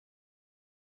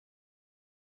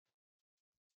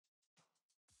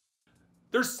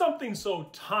There's something so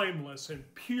timeless and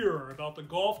pure about the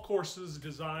golf courses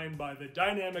designed by the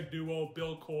dynamic duo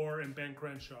Bill Coore and Ben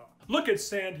Crenshaw. Look at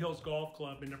Sand Hills Golf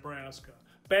Club in Nebraska,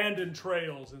 Bandon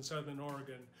Trails in Southern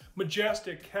Oregon,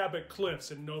 majestic Cabot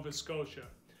Cliffs in Nova Scotia.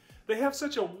 They have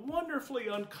such a wonderfully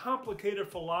uncomplicated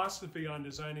philosophy on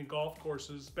designing golf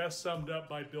courses, best summed up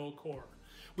by Bill Coore.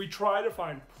 We try to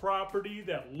find property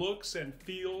that looks and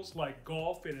feels like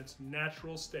golf in its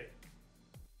natural state.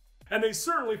 And they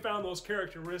certainly found those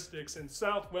characteristics in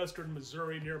southwestern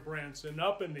Missouri near Branson,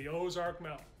 up in the Ozark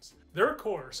Mountains. Their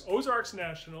course, Ozarks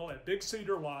National at Big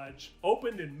Cedar Lodge,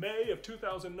 opened in May of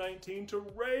 2019 to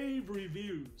rave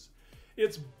reviews.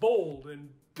 It's bold and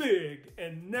big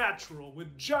and natural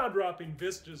with jaw-dropping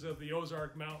vistas of the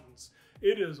Ozark Mountains.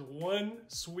 It is one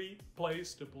sweet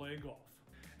place to play golf.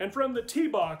 And from the tee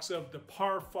box of the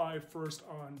par 5 first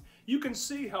on, you can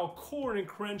see how Coore and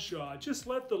Crenshaw just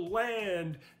let the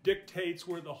land dictates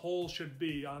where the hole should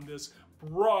be on this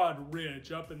broad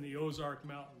ridge up in the Ozark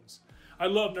Mountains. I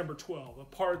love number 12, a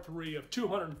par 3 of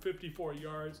 254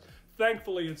 yards.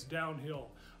 Thankfully it's downhill.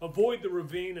 Avoid the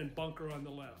ravine and bunker on the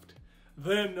left.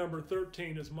 Then number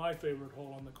 13 is my favorite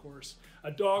hole on the course.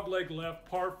 A dogleg left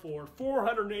par 4,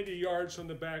 480 yards from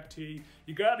the back tee.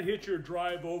 You got to hit your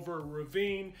drive over a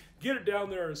ravine, get it down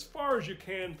there as far as you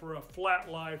can for a flat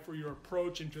lie for your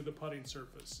approach into the putting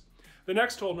surface. The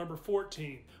next hole, number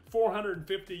 14,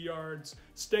 450 yards.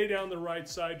 Stay down the right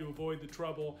side to avoid the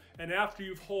trouble. And after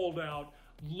you've holed out,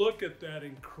 look at that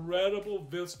incredible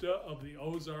vista of the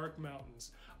Ozark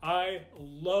Mountains. I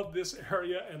love this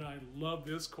area and I love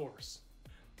this course.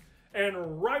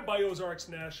 And right by Ozarks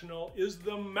National is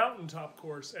the mountaintop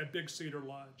course at Big Cedar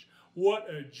Lodge. What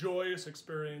a joyous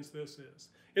experience this is.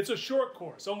 It's a short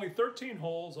course, only 13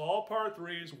 holes, all par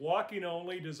 3s, walking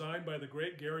only, designed by the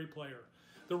great Gary Player.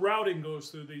 The routing goes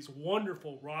through these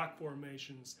wonderful rock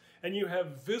formations, and you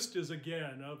have vistas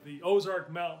again of the Ozark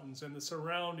Mountains and the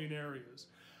surrounding areas.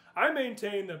 I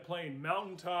maintain that playing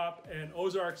mountaintop and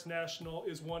Ozarks National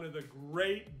is one of the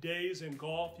great days in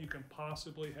golf you can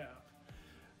possibly have.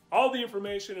 All the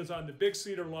information is on the Big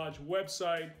Cedar Lodge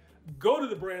website. Go to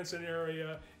the Branson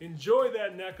area, enjoy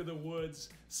that neck of the woods.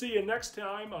 See you next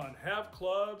time on Have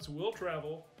Clubs, We'll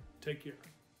Travel. Take care.